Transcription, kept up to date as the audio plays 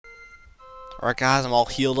Alright guys, I'm all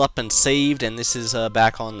healed up and saved, and this is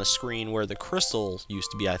back on the screen where the crystal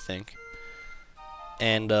used to be, I think.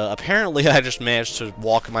 And apparently I just managed to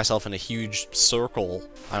walk myself in a huge circle.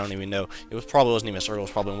 I don't even know. Probably wasn't even a circle, it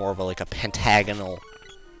was probably more of like a pentagonal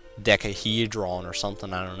decahedron or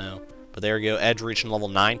something, I don't know. But there we go, edge reaching level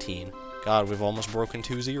 19. God, we've almost broken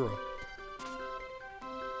 2-0.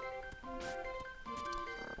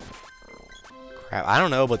 Crap, I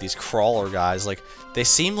don't know about these crawler guys, like, they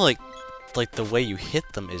seem like the way you hit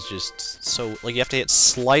them is just so, like, you have to hit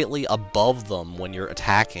slightly above them when you're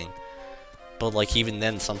attacking. But, like, even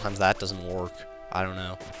then, sometimes that doesn't work. I don't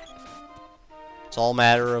know. It's all a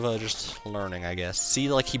matter of just learning, I guess. See,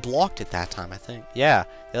 like, he blocked it that time, I think. Yeah,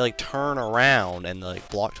 they, like, turn around and, like,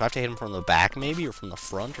 block. Do I have to hit him from the back, maybe, or from the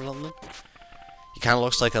front or something? He kind of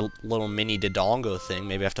looks like a little mini Dodongo thing.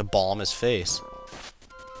 Maybe I have to bomb his face.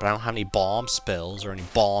 But I don't have any bomb spells or any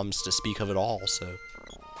bombs to speak of at all, so...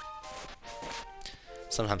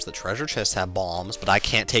 Sometimes the treasure chests have bombs, but I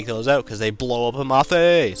can't take those out because they blow up in my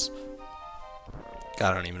face.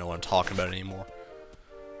 God, I don't even know what I'm talking about anymore.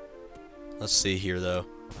 Let's see here, though.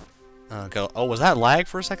 Oh, was that lag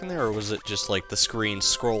for a second there, or was it just, like, the screen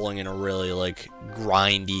scrolling in a really, like,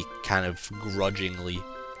 grindy, kind of grudgingly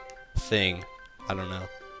thing? I don't know.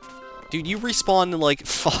 Dude, you respawned in, like,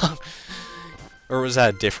 fuck. Or was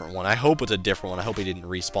that a different one? I hope it's a different one. I hope he didn't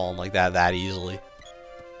respawn like that easily.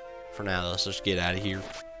 For now, let's just get out of here.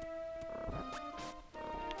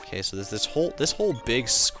 Okay, so this whole big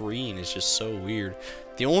screen is just so weird.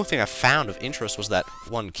 The only thing I found of interest was that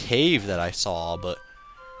one cave that I saw, but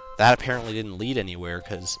that apparently didn't lead anywhere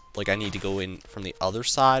because, like, I need to go in from the other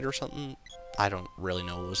side or something. I don't really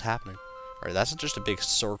know what was happening. Alright, that's just a big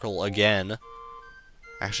circle again.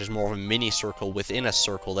 Actually, it's more of a mini circle within a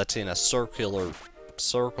circle that's in a circular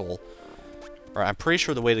circle. Alright, I'm pretty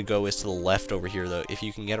sure the way to go is to the left over here, though. If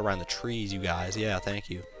you can get around the trees, you guys. Yeah, thank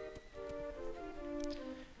you.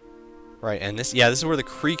 Right, and this is where the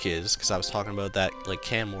creek is, because I was talking about that, like,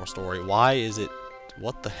 Canmore story. Why is it...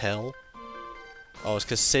 What the hell? Oh, it's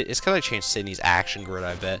because I changed Sydney's action grid,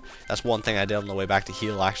 I bet. That's one thing I did on the way back to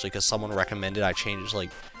heal, actually, because someone recommended I change,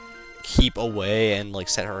 like, keep away and, like,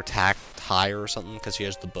 set her attack higher or something, because she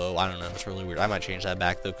has the bow. I don't know, it's really weird. I might change that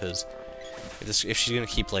back, though, because... If she's gonna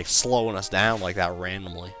keep, like, slowing us down like that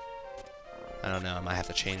randomly. I don't know, I might have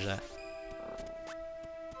to change that.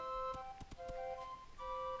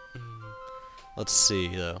 Let's see,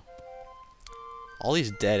 though. All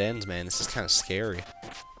these dead ends, man, this is kind of scary.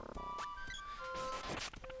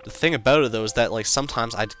 The thing about it, though, is that, like,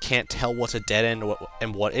 sometimes I can't tell what's a dead end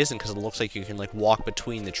and what isn't, because it looks like you can, like, walk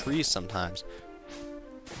between the trees sometimes.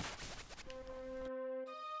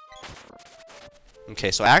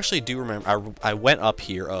 Okay, so I actually do remember, I went up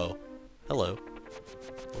here, oh, hello.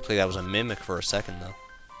 Looks like that was a mimic for a second,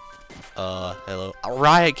 though. Hello.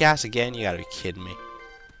 Riot gas again? You gotta be kidding me.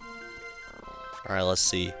 Alright, let's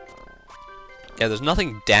see. Yeah, there's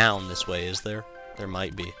nothing down this way, is there? There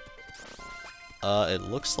might be. It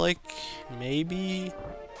looks like, maybe?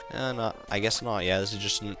 Not, I guess not, yeah, this is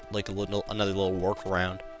just, like, another little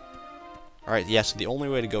workaround. Alright, yeah, so the only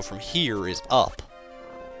way to go from here is up.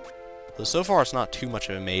 So far, it's not too much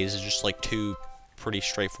of a maze. It's just, like, two pretty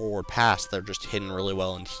straightforward paths that are just hidden really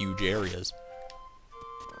well in huge areas.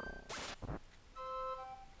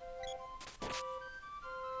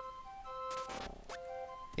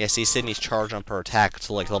 Yeah, see, Sydney's charged up her attack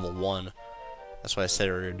to, like, level 1. That's what I said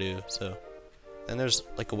earlier to do, so... Then there's,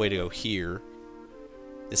 like, a way to go here.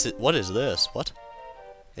 What is this? What?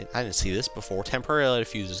 I didn't see this before. Temporary light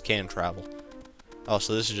fuses can travel. Oh,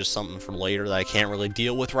 so this is just something for later that I can't really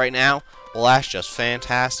deal with right now? Well, that's just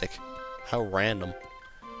fantastic. How random.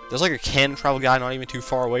 There's like a can travel guy not even too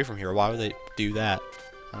far away from here. Why would they do that?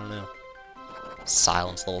 I don't know.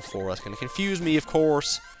 Silence level 4. That's going to confuse me, of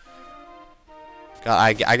course.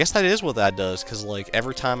 God, I guess that is what that does, because, like,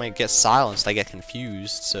 every time I get silenced, I get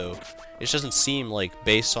confused, so... It doesn't seem like,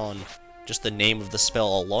 based on just the name of the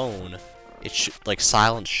spell alone, like,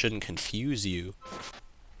 silence shouldn't confuse you.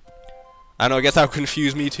 I know, I guess that would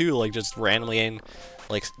confuse me too, like, just randomly and,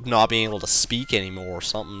 like, not being able to speak anymore or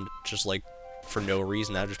something, just, like, for no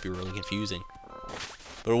reason. That would just be really confusing.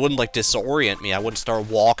 But it wouldn't, like, disorient me. I wouldn't start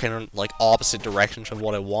walking in, like, opposite directions from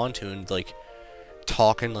what I want to and, like,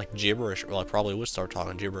 talking, like, gibberish. Well, I probably would start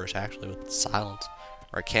talking gibberish, actually, with silence.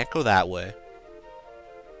 Or I can't go that way.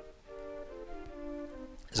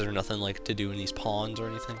 Is there nothing, like, to do in these ponds or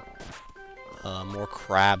anything? More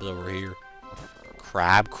crabs over here.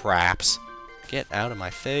 Craps. Get out of my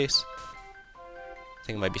face. I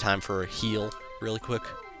think it might be time for a heal really quick.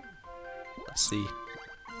 Let's see.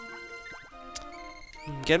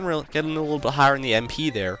 Getting a little bit higher in the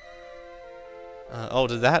MP there. Oh,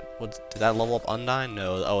 did that level up Undyne?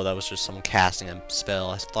 No. Oh, that was just someone casting a spell.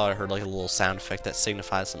 I thought I heard like a little sound effect that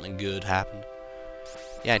signified something good happened.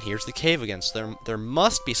 Yeah, and here's the cave again. So there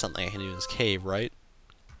must be something I can do in this cave, right?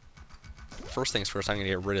 First things first, I'm gonna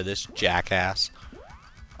get rid of this jackass.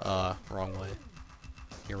 Wrong way.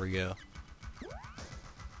 Here we go.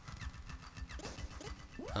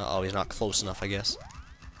 Oh, he's not close enough, I guess.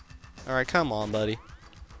 Alright, come on, buddy.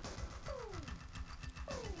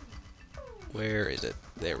 Where is it?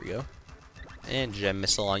 There we go. And gem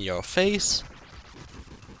missile on your face.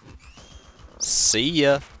 See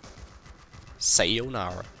ya.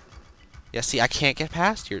 Sayonara. Yeah, see, I can't get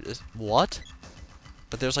past here. What?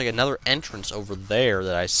 But there's like another entrance over there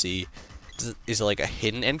that I see. Is it like a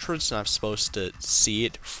hidden entrance and I'm supposed to see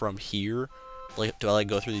it from here? Like, do I like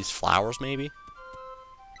go through these flowers maybe?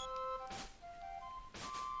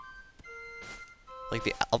 Like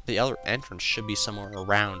the other entrance should be somewhere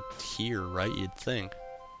around here, right? You'd think.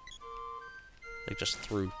 Like just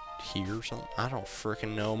through here or something? I don't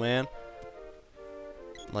freaking know, man.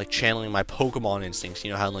 I'm like channeling my Pokemon instincts.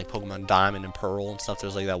 You know how in like Pokemon Diamond and Pearl and stuff,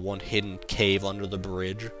 there's like that one hidden cave under the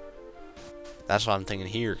bridge? That's what I'm thinking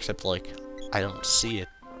here, except like I don't see it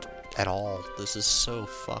at all. This is so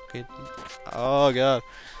fucking... Oh god.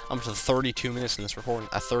 I'm up to 32 minutes in this recording.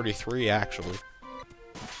 33 actually.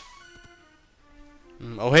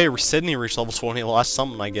 Oh hey, Sydney reached level 20, lost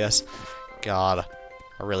something I guess. God.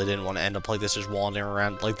 I really didn't want to end up like this, just wandering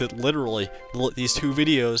around. Like, literally, these two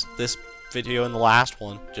videos, this video and the last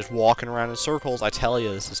one, just walking around in circles. I tell you,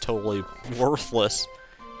 this is totally worthless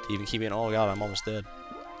to even keep it. Oh god, I'm almost dead.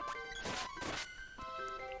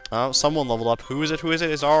 Oh, someone leveled up. Who is it? Who is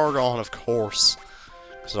it? It's Argon, of course.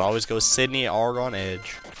 Because it always goes Sydney, Argon,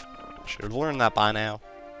 Edge. Should have learned that by now.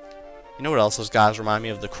 You know what else those guys remind me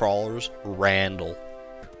of? The crawlers? Randall.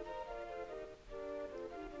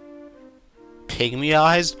 Pygmy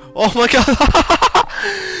eyes? Oh my god!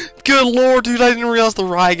 Good lord, dude, I didn't realize the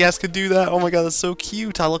Rygas could do that. Oh my god, that's so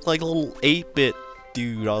cute. I look like a little 8-bit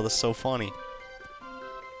dude. Oh, that's so funny.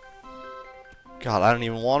 God, I don't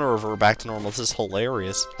even want to revert back to normal. This is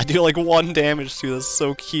hilarious. I do like 1 damage too. That's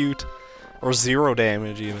so cute. Or 0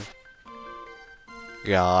 damage even.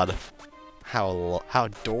 God. How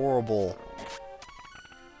adorable.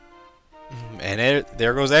 And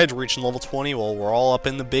there goes Edge reaching level 20. Well, we're all up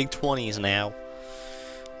in the big 20s now.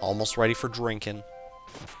 Almost ready for drinking.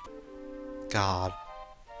 God.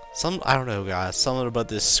 I don't know, guys. Something about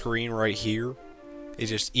this screen right here. It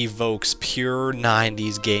just evokes pure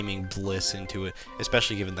 90s gaming bliss into it.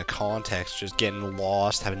 Especially given the context. Just getting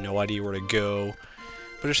lost, having no idea where to go.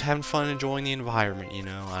 But just having fun, enjoying the environment, you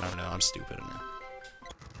know? I don't know. I'm stupid enough.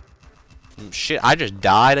 Shit, I just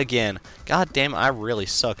died again. God damn it, I really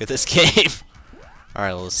suck at this game.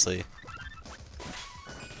 Alright, let's see.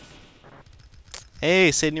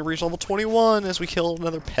 Hey, Sydney reached level 21 as we kill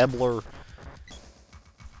another Pebbler.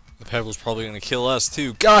 The Pebbler's probably gonna kill us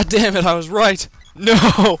too. God damn it, I was right!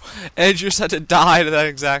 No! Edge just had to die at that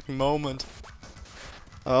exact moment.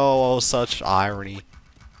 Oh, such irony.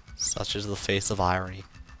 Such is the face of irony.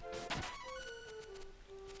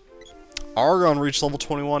 Argon reached level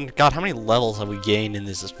 21. God, how many levels have we gained in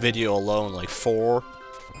this video alone? Like 4?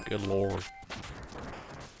 Good lord.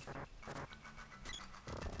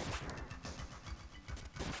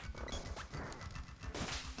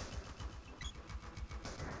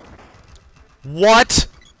 What?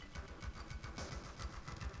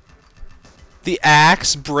 The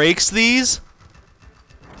axe breaks these?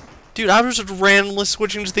 Dude, I was just randomly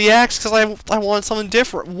switching to the axe because I wanted something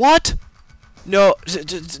different. What? No,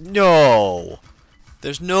 no.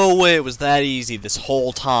 There's no way it was that easy this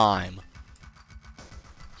whole time.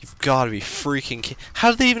 You've got to be freaking kidding.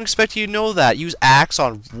 How did they even expect you to know that? Use axe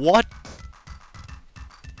on what?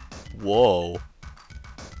 Whoa.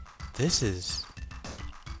 This is...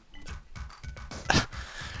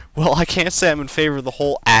 Well, I can't say I'm in favor of the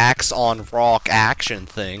whole axe on rock action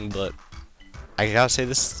thing, but I gotta say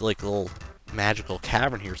this like little magical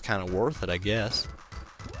cavern here is kind of worth it, I guess.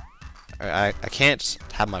 I can't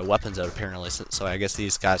have my weapons out apparently, so I guess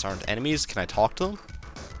these guys aren't enemies. Can I talk to them?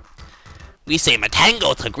 We say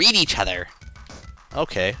Matango to greet each other.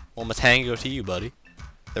 Okay, well Matango to you, buddy.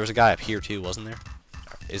 There was a guy up here too, wasn't there?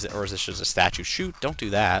 Or is this just a statue? Shoot, don't do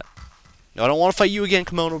that. No, I don't want to fight you again,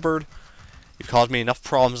 Kimono Bird. You've caused me enough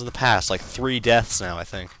problems in the past, like 3 deaths now, I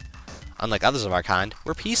think. Unlike others of our kind,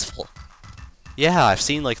 we're peaceful. Yeah, I've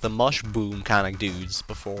seen like the mush boom kind of dudes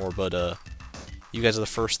before, but you guys are the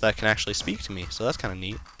first that can actually speak to me, so that's kind of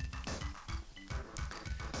neat.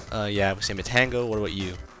 Yeah, we say Matango. What about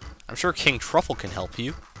you? I'm sure King Truffle can help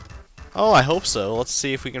you. Oh, I hope so. Let's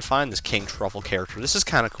see if we can find this King Truffle character. This is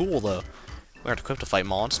kind of cool, though. We aren't equipped to fight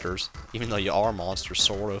monsters, even though you are monsters,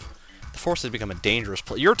 sort of. The forest has become a dangerous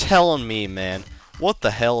place. You're telling me, man, what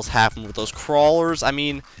the hell's happened with those crawlers? I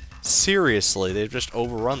mean, seriously, they've just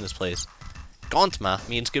overrun this place. Gauntma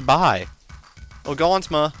means goodbye. Oh,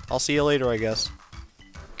 Gauntma, I'll see you later, I guess.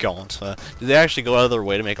 Gauntma. Did they actually go out of their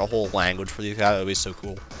way to make a whole language for these guys? That would be so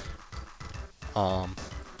cool.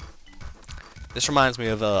 This reminds me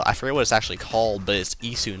of, I forget what it's actually called, but it's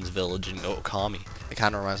Isun's village in Okami. It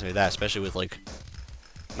kind of reminds me of that, especially with, like,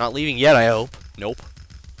 not leaving yet, I hope. Nope.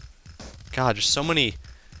 God, just so many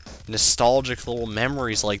nostalgic little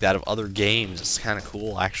memories like that of other games. It's kind of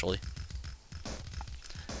cool, actually.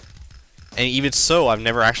 And even so, I've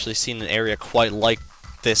never actually seen an area quite like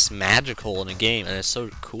this magical in a game, and it's so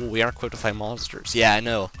cool. We aren't equipped to fight monsters. Yeah, I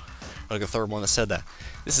know. Like a third one that said that.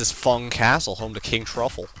 This is Fung Castle, home to King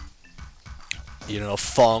Truffle. You know,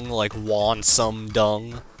 Fung, like Wan Sum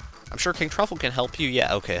Dung. I'm sure King Truffle can help you.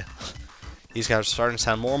 Yeah, okay. These guys are starting to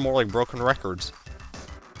sound more and more like broken records.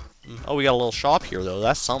 Oh, we got a little shop here, though.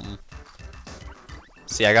 That's something.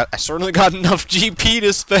 See, I certainly got enough GP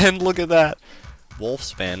to spend. Look at that. Wolf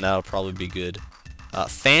span, that'll probably be good.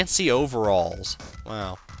 Fancy overalls.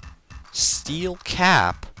 Wow. Steel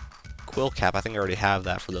cap. Quill cap. I think I already have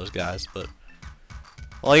that for those guys, but...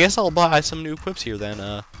 Well, I guess I'll buy some new equips here, then.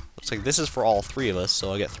 Looks like this is for all three of us,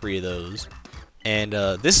 so I'll get 3 of those. And,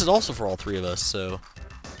 this is also for all 3 of us, so...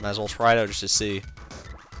 Might as well try it out just to see.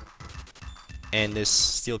 And this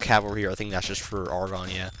steel cap over here, I think that's just for Argon,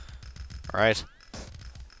 yeah. Alright.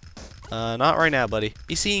 Not right now, buddy.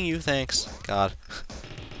 Be seeing you, thanks. God.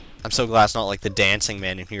 I'm so glad it's not like the dancing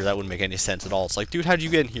man in here. That wouldn't make any sense at all. It's like, dude, how'd you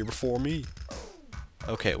get in here before me?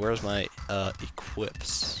 Okay, where's my,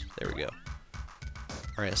 equips? There we go.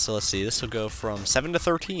 Alright, so let's see. This will go from 7 to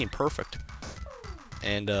 13. Perfect.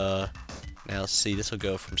 And, now let's see. This will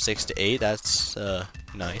go from 6 to 8. That's,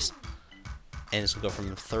 nice. And this will go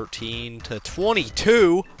from 13 to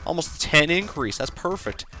 22. Almost a 10 increase. That's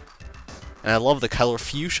perfect. And I love the color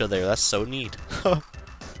fuchsia there. That's so neat.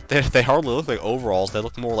 They hardly look like overalls. They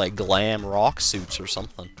look more like glam rock suits or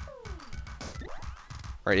something.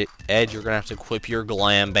 Right, Ed, you're going to have to equip your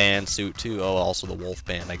glam band suit too. Oh, also the wolf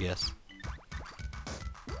band, I guess.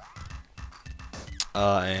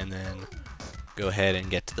 And then go ahead and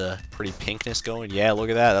get to the pretty pinkness going. Yeah, look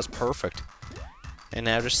at that. That's perfect. And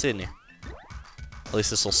now just sitting here. At least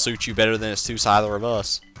this will suit you better than it suits either of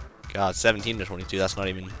us. God, 17 to 22, that's not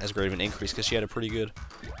even as great of an increase because she had a pretty good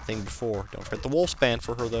thing before. Don't forget the wolf's band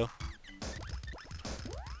for her, though.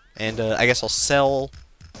 And I guess I'll sell...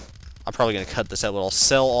 I'm probably going to cut this out, but I'll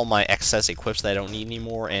sell all my excess equips that I don't need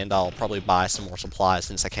anymore, and I'll probably buy some more supplies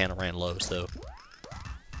since I kind of ran low, so...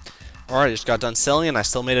 Alright, I just got done selling, and I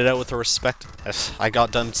still made it out with a respect... I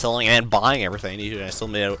got done selling and buying everything I needed, and I still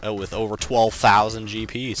made it out with over 12,000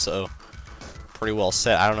 GP, so... Pretty well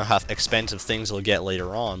set. I don't know how expensive things will get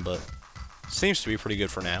later on, but... Seems to be pretty good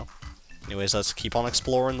for now. Anyways, let's keep on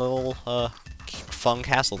exploring the little, Fung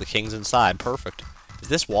Castle. The king's inside. Perfect. Is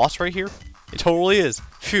this Wasp right here? It totally is.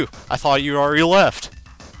 Phew, I thought you already left.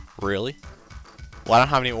 Really? Well, I don't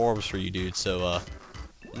have any orbs for you, dude, so,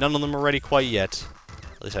 none of them are ready quite yet.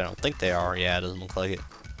 At least I don't think they are. Yeah, it doesn't look like it.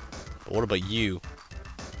 But what about you?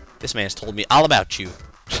 This man's told me all about you.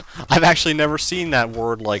 I've actually never seen that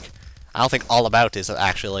word, like... I don't think all about is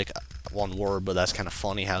actually, like, one word, but that's kind of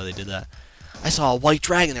funny how they did that. I saw a white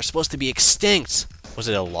dragon. They're supposed to be extinct. Was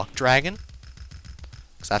it a luck dragon?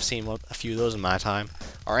 Because I've seen a few of those in my time.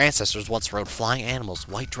 Our ancestors once rode flying animals,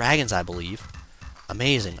 white dragons, I believe.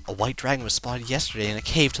 Amazing. A white dragon was spotted yesterday in a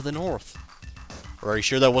cave to the north. Or are you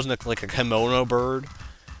sure that wasn't like a kimono bird?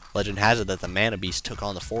 Legend has it that the mana beast took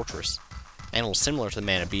on the fortress. Animals similar to the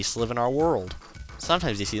mana beast live in our world.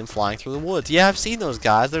 Sometimes you see them flying through the woods. Yeah, I've seen those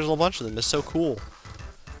guys. There's a bunch of them. It's so cool.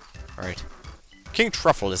 Alright. King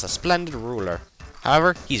Truffle is a splendid ruler.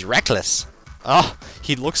 However, he's reckless. Oh,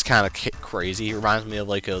 he looks kind of crazy. He reminds me of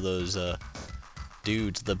like those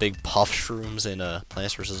dudes, the big puff shrooms in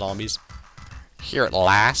Plants vs. Zombies. Here at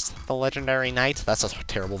last, the legendary knight. That's a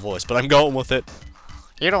terrible voice, but I'm going with it.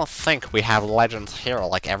 You don't think we have legends here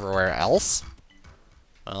like everywhere else?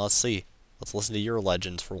 Well, let's see. Let's listen to your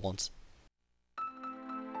legends for once.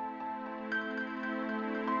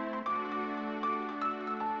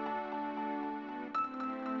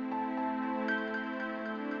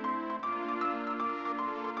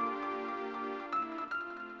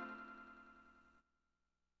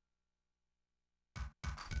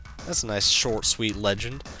 That's a nice, short, sweet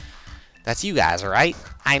legend. That's you guys, right?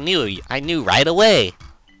 I knew right away.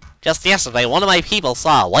 Just yesterday, one of my people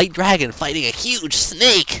saw a white dragon fighting a huge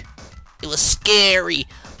snake. It was scary,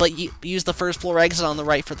 but you use the first floor exit on the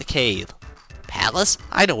right for the cave. palace?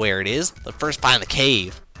 I know where it is, but first find the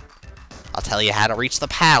cave. I'll tell you how to reach the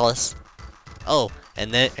palace. Oh,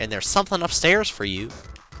 and there's something upstairs for you.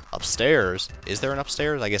 Upstairs? Is there an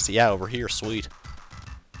upstairs? I guess, yeah, over here. Sweet.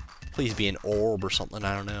 Please be an orb or something,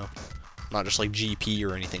 I don't know. Not just like GP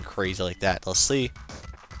or anything crazy like that. Let's see.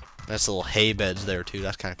 Nice little hay beds there, too.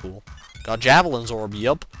 That's kind of cool. Got Javelin's orb,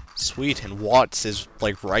 yup. Sweet, and Watts is,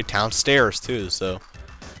 like, right downstairs, too, so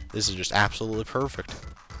this is just absolutely perfect.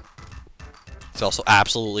 It's also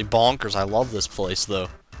absolutely bonkers. I love this place, though.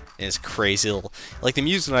 And it's crazy little... Like, the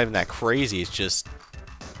music's not even that crazy. It's just...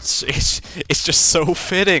 It's just so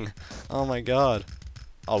fitting. Oh, my God.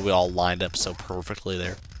 Oh, we all lined up so perfectly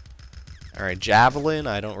there. Alright, Javelin.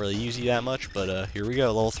 I don't really use you that much, but here we go.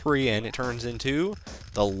 Level 3, and it turns into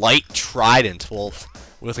the Light Trident. Well,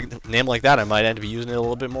 with a name like that, I might end up using it a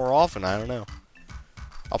little bit more often. I don't know.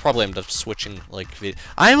 I'll probably end up switching, like...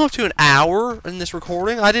 I am up to an hour in this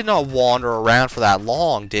recording? I did not wander around for that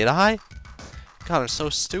long, did I? God, I'm so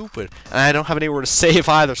stupid. And I don't have anywhere to save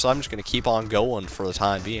either, so I'm just going to keep on going for the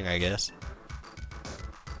time being, I guess.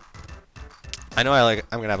 I know I'm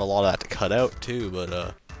going to have a lot of that to cut out, too,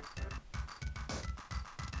 but,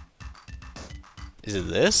 Is it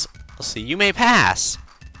this? Let's see. You may pass.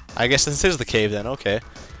 I guess this is the cave, then. Okay.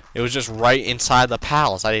 It was just right inside the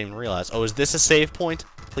palace. I didn't even realize. Oh, is this a save point?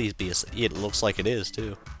 Please be a... It looks like it is,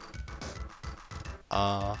 too.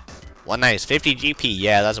 Well, nice. 50 GP.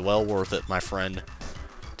 Yeah, that's well worth it, my friend.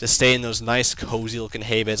 To stay in those nice, cozy-looking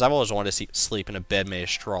hay beds. I've always wanted to sleep in a bed made of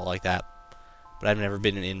straw like that. But I've never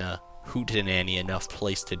been in a hootenanny enough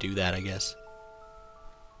place to do that, I guess.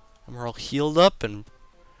 And we're all healed up and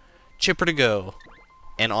chipper to go.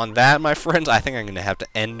 And on that, my friends, I think I'm going to have to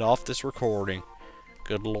end off this recording.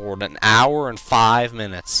 Good lord, an hour and 5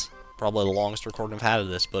 minutes. Probably the longest recording I've had of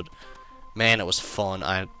this, but man, it was fun.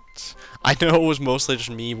 I know it was mostly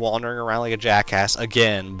just me wandering around like a jackass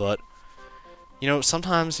again, but you know,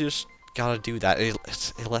 sometimes you just gotta do that.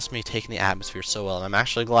 It lets me take in the atmosphere so well, and I'm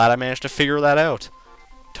actually glad I managed to figure that out.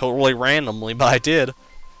 Totally randomly, but I did.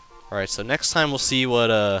 Alright, so next time we'll see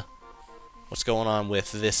what's going on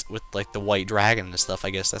with this, with like the white dragon and stuff. I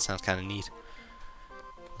guess that sounds kind of neat.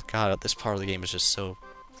 God, this part of the game is just so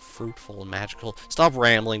fruitful and magical. Stop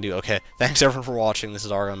rambling, dude. Okay, thanks everyone for watching. This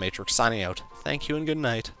is ArgonMatrix signing out. Thank you and good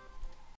night.